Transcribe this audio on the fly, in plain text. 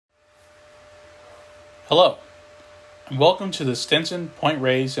Hello, and welcome to the Stinson,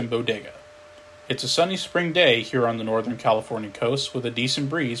 Reyes and Bodega. It's a sunny spring day here on the northern California coast with a decent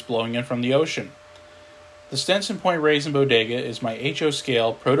breeze blowing in from the ocean. The Stinson, Reyes and Bodega is my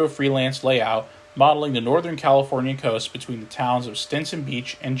HO-scale proto-freelance layout modeling the northern California coast between the towns of Stinson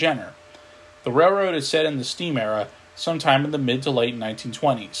Beach and Jenner. The railroad is set in the steam era sometime in the mid to late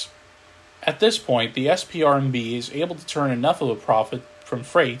 1920s. At this point, the SPR&B is able to turn enough of a profit from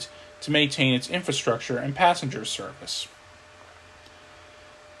freight to maintain its infrastructure and passenger service.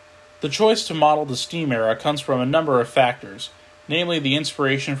 The choice to model the steam era comes from a number of factors, namely the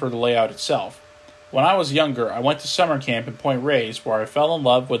inspiration for the layout itself. When I was younger, I went to summer camp in Point Reyes where I fell in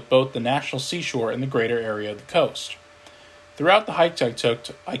love with both the national seashore and the greater area of the coast. Throughout the hikes I took,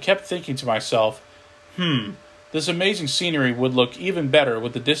 I kept thinking to myself, this amazing scenery would look even better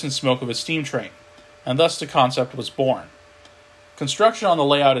with the distant smoke of a steam train, and thus the concept was born. Construction on the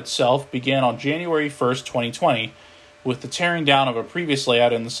layout itself began on January 1st, 2020, with the tearing down of a previous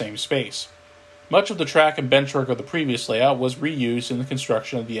layout in the same space. Much of the track and benchwork of the previous layout was reused in the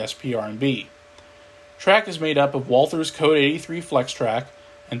construction of the SPR&B. Track is made up of Walther's Code 83 Flex Track,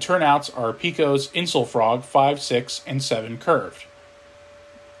 and turnouts are Pico's Insulfrog 5, 6, and 7 curved.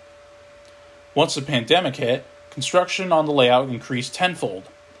 Once the pandemic hit, construction on the layout increased tenfold.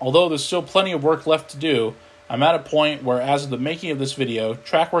 Although there's still plenty of work left to do, I'm at a point where, as of the making of this video,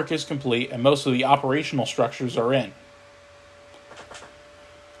 track work is complete and most of the operational structures are in.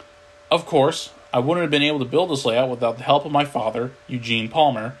 Of course, I wouldn't have been able to build this layout without the help of my father, Eugene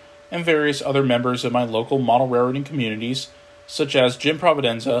Palmer, and various other members of my local model railroading communities, such as Jim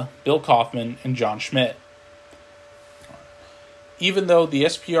Providenza, Bill Kaufman, and John Schmidt. Even though the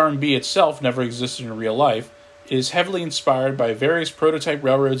SPR&B itself never existed in real life, it is heavily inspired by various prototype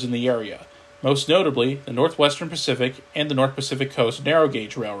railroads in the area, most notably the Northwestern Pacific and the North Pacific Coast Narrow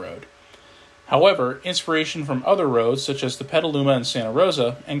Gauge Railroad. However, inspiration from other roads such as the Petaluma and Santa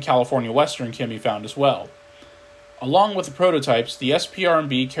Rosa and California Western can be found as well. Along with the prototypes, the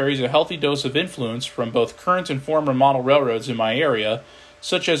SPR&B carries a healthy dose of influence from both current and former model railroads in my area,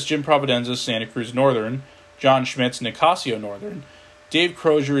 such as Jim Providenza's Santa Cruz Northern, John Schmidt's Nicasio Northern, Dave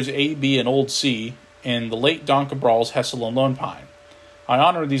Crozier's A, B, and Old C, and the late Don Cabral's Hessel and Lone Pine. I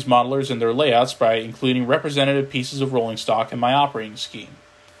honor these modelers and their layouts by including representative pieces of rolling stock in my operating scheme.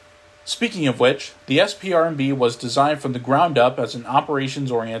 Speaking of which, the SPR&B was designed from the ground up as an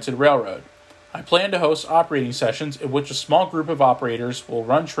operations-oriented railroad. I plan to host operating sessions in which a small group of operators will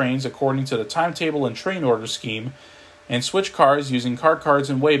run trains according to the timetable and train order scheme and switch cars using card cards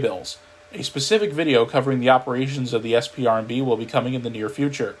and waybills. A specific video covering the operations of the SPR&B will be coming in the near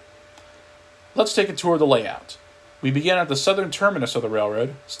future. Let's take a tour of the layout. We begin at the southern terminus of the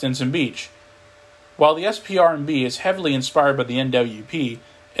railroad, Stinson Beach. While the SPR&B is heavily inspired by the NWP,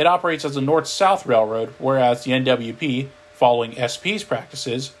 it operates as a north-south railroad, whereas the NWP, following SP's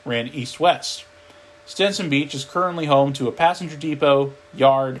practices, ran east-west. Stinson Beach is currently home to a passenger depot,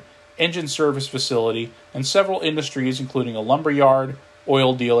 yard, engine service facility, and several industries including a lumber yard,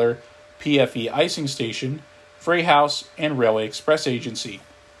 oil dealer, PFE icing station, freight house, and railway express agency.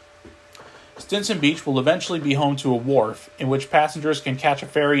 Stinson Beach will eventually be home to a wharf in which passengers can catch a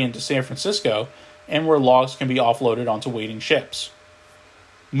ferry into San Francisco and where logs can be offloaded onto waiting ships.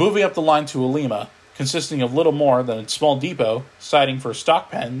 Moving up the line to Alima, consisting of little more than a small depot, siding for stock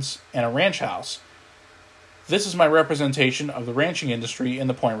pens, and a ranch house. This is my representation of the ranching industry in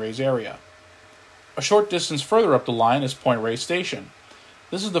the Point Reyes area. A short distance further up the line is Point Reyes Station.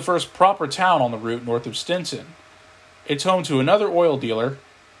 This is the first proper town on the route north of Stinson. It's home to another oil dealer,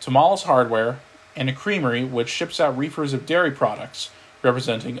 Tamales Hardware, and a creamery which ships out reefers of dairy products,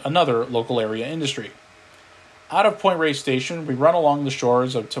 representing another local area industry. Out of Point Reyes Station, we run along the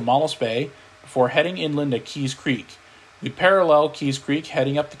shores of Tamales Bay before heading inland at Keys Creek. We parallel Keys Creek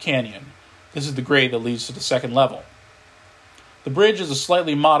heading up the canyon. This is the grade that leads to the second level. The bridge is a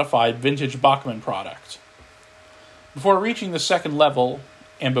slightly modified vintage Bachmann product. Before reaching the second level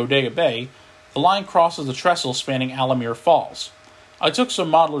and Bodega Bay, the line crosses the trestle spanning Alamir Falls. I took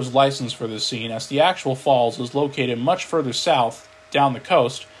some modeler's license for this scene as the actual falls is located much further south, down the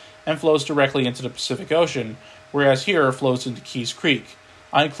coast, and flows directly into the Pacific Ocean, whereas here flows into Keys Creek.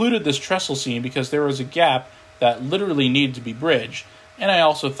 I included this trestle scene because there was a gap that literally needed to be bridged, and I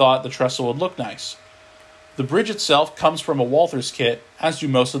also thought the trestle would look nice. The bridge itself comes from a Walther's kit, as do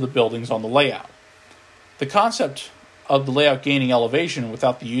most of the buildings on the layout. The concept of the layout gaining elevation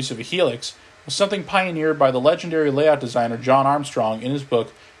without the use of a helix was something pioneered by the legendary layout designer John Armstrong in his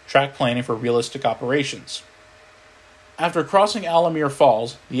book Track Planning for Realistic Operations. After crossing Alamir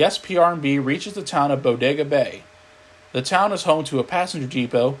Falls, the SPR&B reaches the town of Bodega Bay. The town is home to a passenger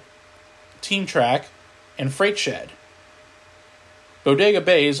depot, team track, and freight shed. Bodega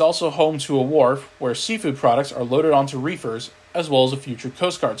Bay is also home to a wharf where seafood products are loaded onto reefers, as well as a future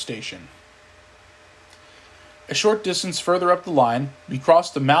Coast Guard station. A short distance further up the line, we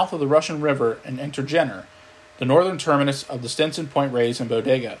cross the mouth of the Russian River and enter Jenner, the northern terminus of the Stinson Point Reyes and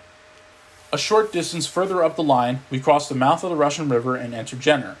Bodega. A short distance further up the line, we cross the mouth of the Russian River and enter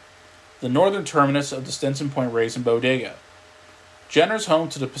Jenner, the northern terminus of the Stinson Point Reyes and Bodega. Jenner is home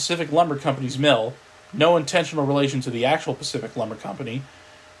to the Pacific Lumber Company's mill, no intentional relation to the actual Pacific Lumber Company,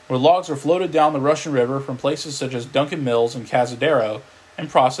 where logs are floated down the Russian River from places such as Duncan Mills and Cazadero and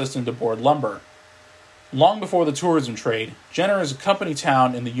processed into board lumber. Long before the tourism trade, Jenner is a company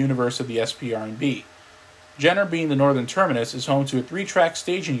town in the universe of the SPR&B. Jenner, being the northern terminus, is home to a 3-track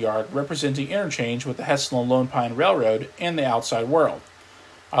staging yard representing interchange with the Hessel and Lone Pine Railroad and the outside world.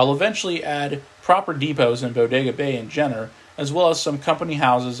 I'll eventually add proper depots in Bodega Bay and Jenner, as well as some company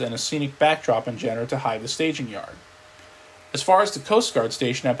houses and a scenic backdrop in Jenner to hide the staging yard. As far as the Coast Guard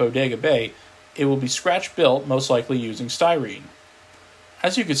station at Bodega Bay, it will be scratch-built, most likely using styrene.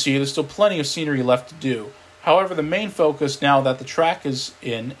 As you can see, there's still plenty of scenery left to do. However, the main focus now that the track is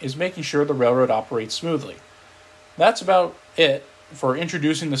in is making sure the railroad operates smoothly. That's about it for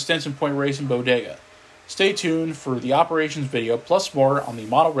introducing the Stinson Point Reyes and Bodega. Stay tuned for the operations video plus more on the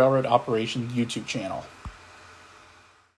Model Railroad Operations YouTube channel.